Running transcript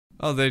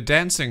Oh, they're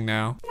dancing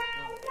now.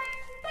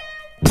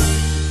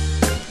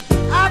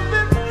 I've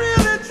been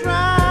really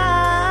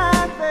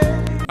trying,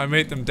 baby. I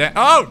made them dance.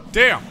 Oh,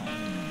 damn!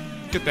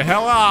 Get the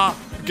hell out!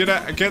 Get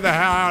the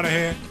hell out of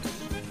here!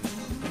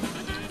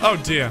 Oh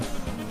dear.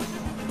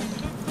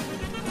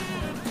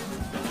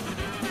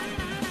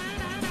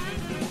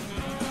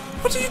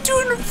 What are you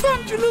doing in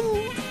front, you little?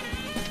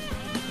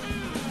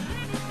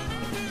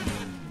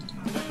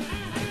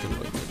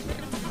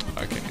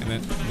 Okay, and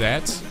then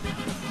that.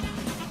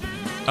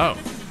 Oh,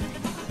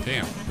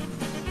 damn.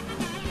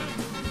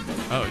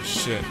 Oh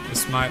shit!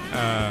 This might.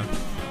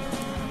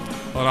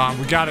 Hold on,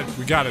 we got it.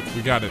 Where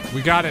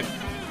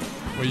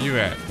you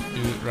at?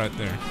 You right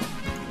there.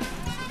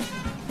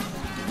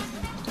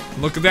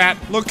 Look at that!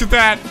 Look at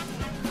that!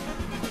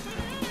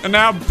 And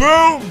now,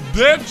 boom,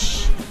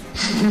 bitch!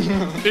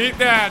 Eat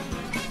that!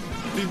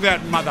 Eat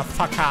that,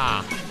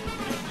 motherfucker!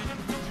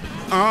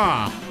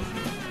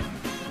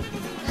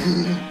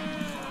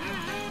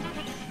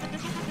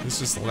 He's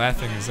just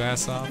laughing his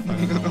ass off. I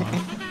don't know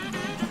why.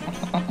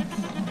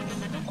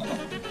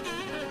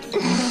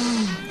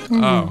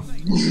 Oh.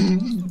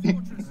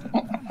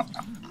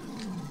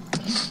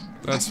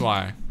 That's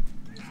why.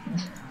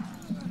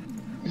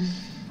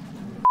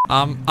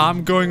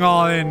 I'm going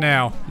all in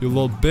now, you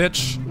little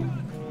bitch.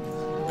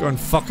 Going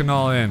fucking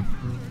all in.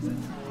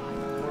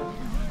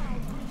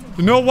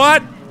 You know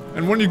what?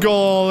 And when you go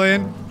all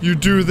in, you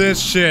do this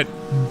shit.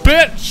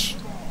 Bitch!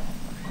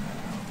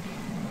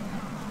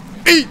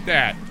 Eat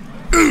that!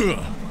 Ugh.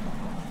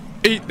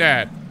 Eat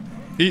that!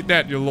 Eat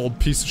that, you little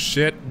piece of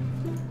shit.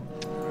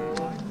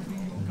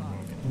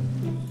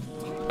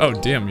 Oh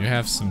damn, you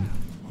have some...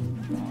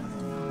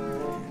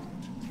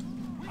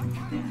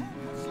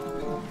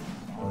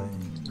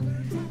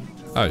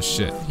 Oh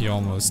shit, he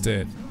almost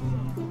did.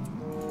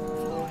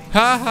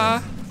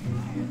 Haha!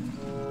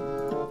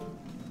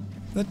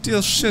 That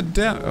deals shit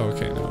down. Oh,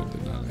 okay, no, it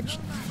did not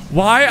actually.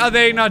 Why are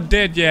they not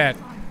dead yet?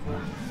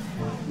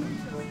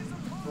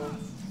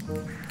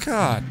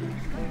 God.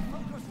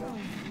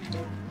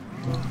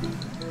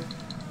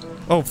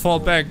 Oh, fall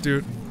back,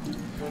 dude.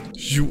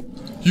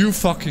 You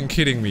fucking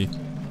kidding me?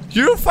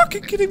 You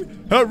fucking kidding me?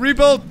 Oh,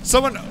 rebuild!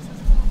 Someone.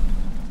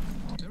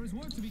 There is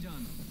work to be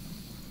done.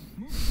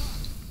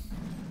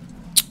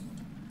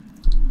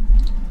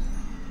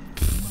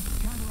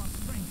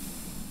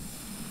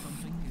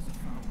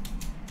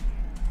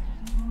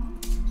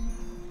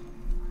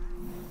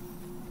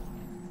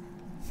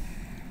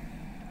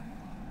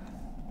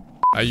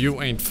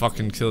 You ain't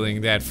fucking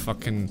killing that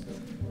fucking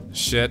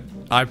shit.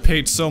 I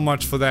paid so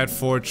much for that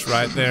forge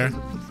right there.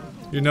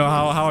 You know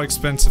how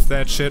expensive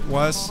that shit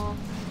was?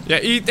 Yeah,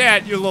 eat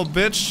that, you little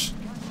bitch.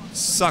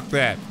 Suck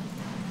that.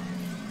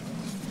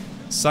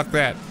 Suck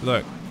that.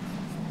 Look.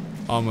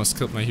 Almost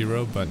killed my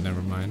hero, but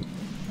never mind.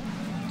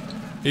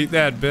 Eat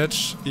that,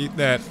 bitch. Eat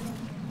that.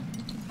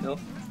 Nope.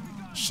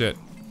 Shit.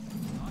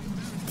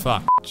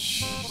 Fuck.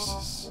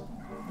 Jesus.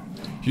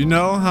 You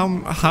know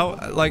how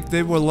like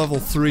they were level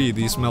 3,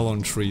 these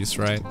melon trees,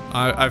 right?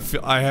 I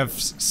feel I have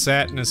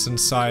sadness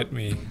inside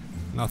me.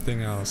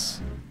 Nothing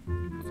else.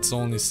 It's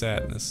only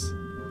sadness.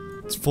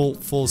 It's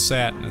full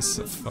sadness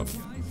of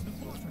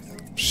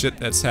shit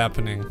that's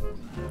happening.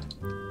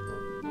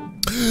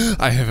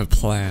 I have a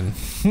plan.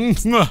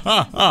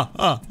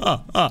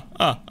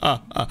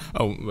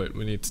 Oh wait,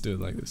 we need to do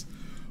it like this.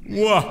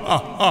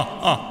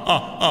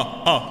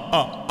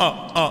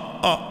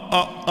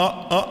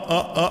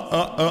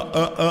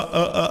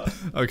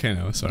 Okay,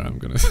 no, sorry, I'm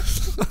gonna.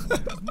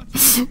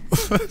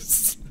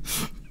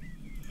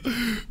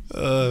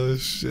 Oh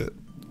shit.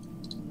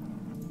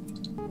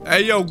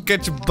 Hey yo,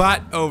 get your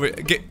butt over.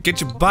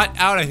 Get your butt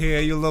out of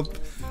here, you little.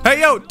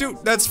 Hey yo,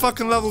 dude, that's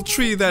fucking level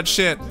 3. That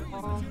shit.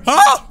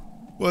 Huh?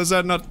 Was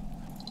that not?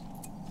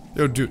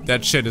 Yo, dude,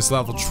 that shit is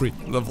level 3.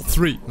 Level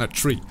 3, not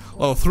 3.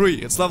 Level 3.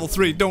 It's level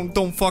 3.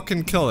 Don't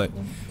fucking kill it.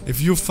 If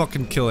you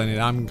fucking killing it,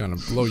 I'm gonna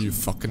blow you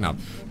fucking up.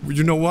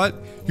 You know what?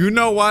 You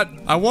know what?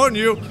 I warn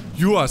you.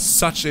 You are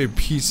such a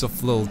piece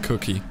of little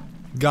cookie.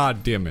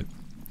 God damn it.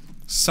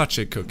 Such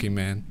a cookie,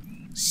 man.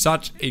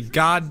 Such a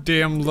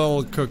goddamn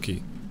little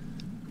cookie.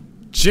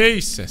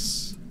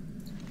 Jesus.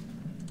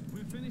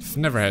 I've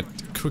never had a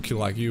cookie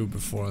like you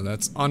before.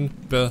 That's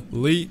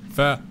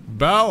unbelievable.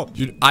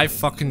 Dude, I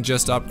fucking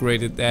just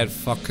upgraded that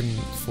fucking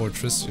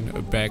fortress, you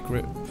know,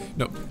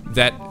 no,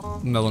 that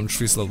melon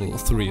tree's level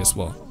 3 as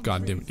well.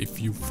 God damn it, if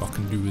you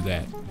fucking do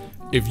that.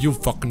 If you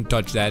fucking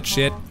touch that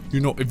shit, you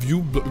know, if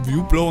you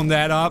blowing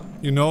that up,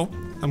 you know,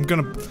 I'm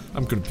gonna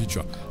beat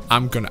you up.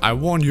 I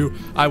warn you,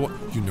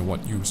 you know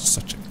what, you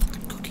such a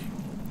fucking cookie.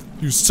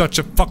 You such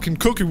a fucking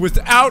cookie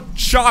without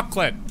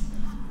chocolate.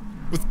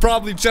 With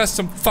probably just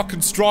some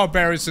fucking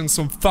strawberries and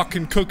some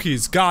fucking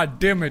cookies. God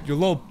damn it, you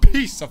little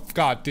piece of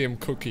goddamn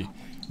cookie.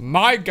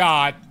 My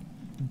god.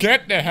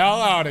 Get the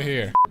hell out of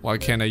here. Why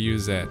can't I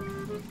use that?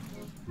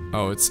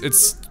 Oh,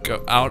 it's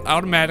out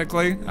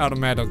automatically.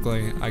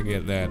 Automatically. I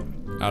get that.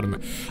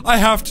 I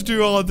have to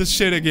do all of this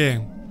shit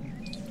again.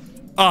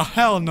 Ah,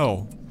 hell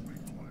no.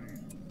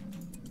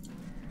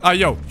 Ah,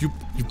 yo, you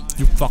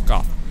fuck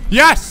off.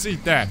 Yes,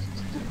 eat that.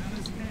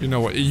 You know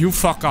what? You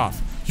fuck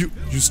off. You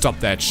stop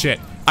that shit.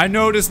 I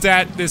noticed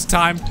that this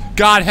time.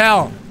 God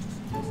hell.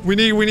 We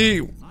need.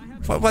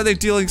 Why are they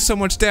dealing so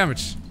much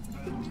damage?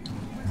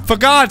 For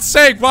God's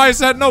sake, why is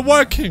that not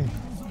working?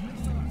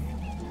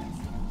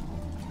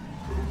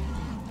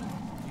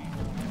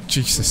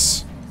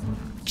 Jesus.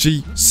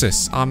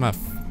 Jesus. I'm a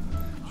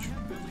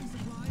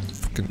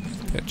fucking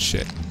eat that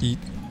shit. Eat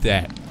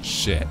that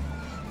shit.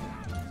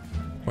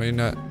 Why you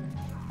not?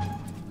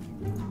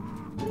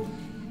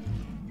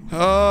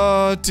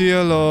 Oh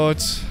dear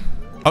Lord.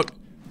 Oh,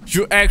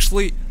 you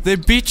actually, they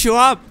beat you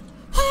up.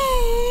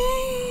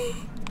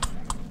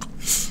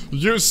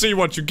 You see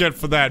what you get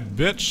for that,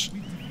 bitch.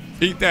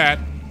 Eat that.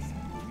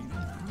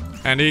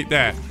 And eat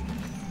that.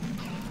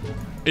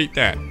 Eat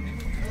that.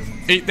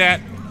 Eat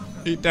that.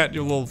 Eat that,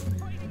 you little...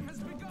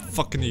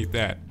 Fucking eat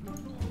that.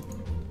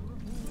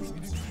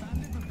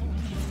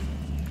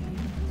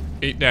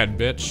 Eat that,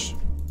 bitch.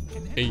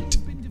 Eat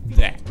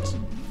that.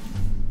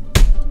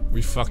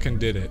 We fucking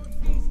did it.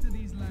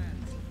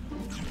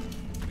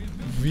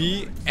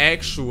 We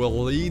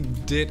actually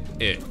did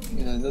it.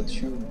 Yeah, not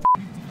you.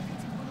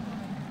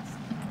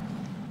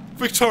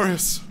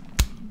 Victorious.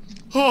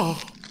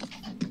 Oh,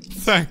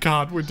 thank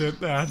God we did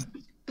that.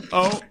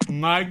 Oh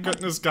my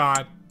goodness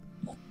God.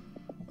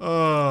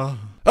 Oh,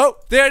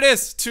 there it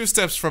is. 2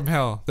 steps from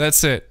hell.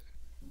 That's it.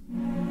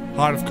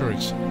 Heart of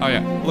courage. Oh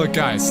yeah. Look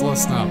guys,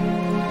 listen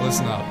up.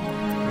 Listen up.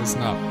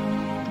 Listen up.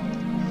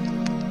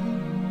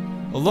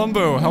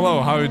 Olumbo,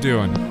 hello, how are you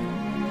doing?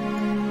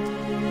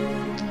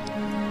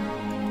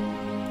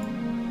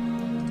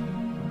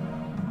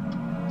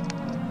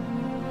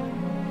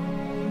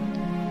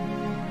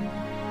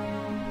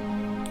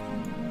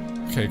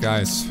 Okay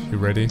guys, you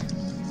ready?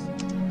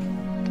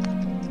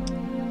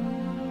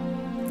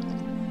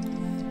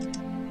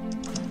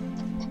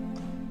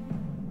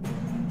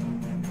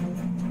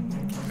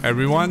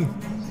 Everyone,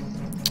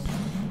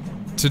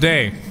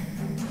 today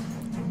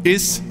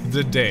is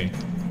the day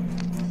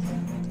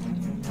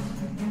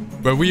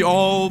where we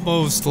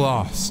almost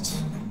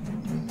lost,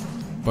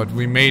 but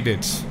we made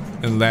it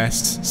in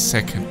last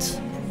second.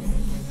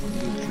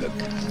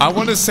 I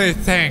want to say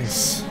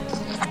thanks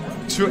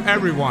to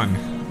everyone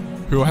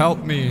who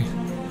helped me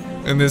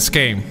in this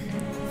game.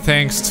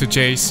 Thanks to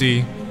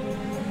JC.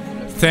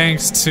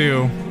 Thanks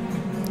to...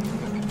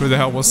 who the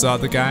hell was the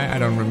other guy? I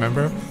don't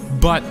remember.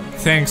 But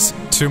thanks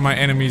to my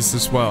enemies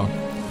as well.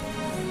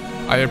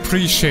 I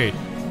appreciate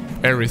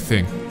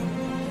everything.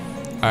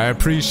 I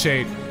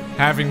appreciate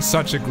having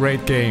such a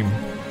great game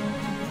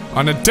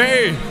on a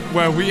day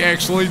where we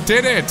actually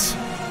did it.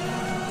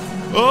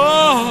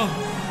 Oh,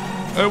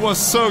 it was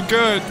so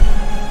good.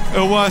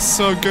 It was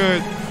so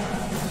good.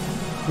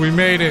 We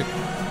made it.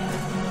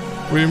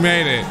 We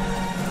made it.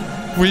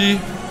 We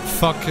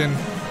fucking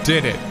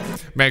did it.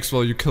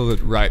 Maxwell, you killed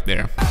it right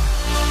there.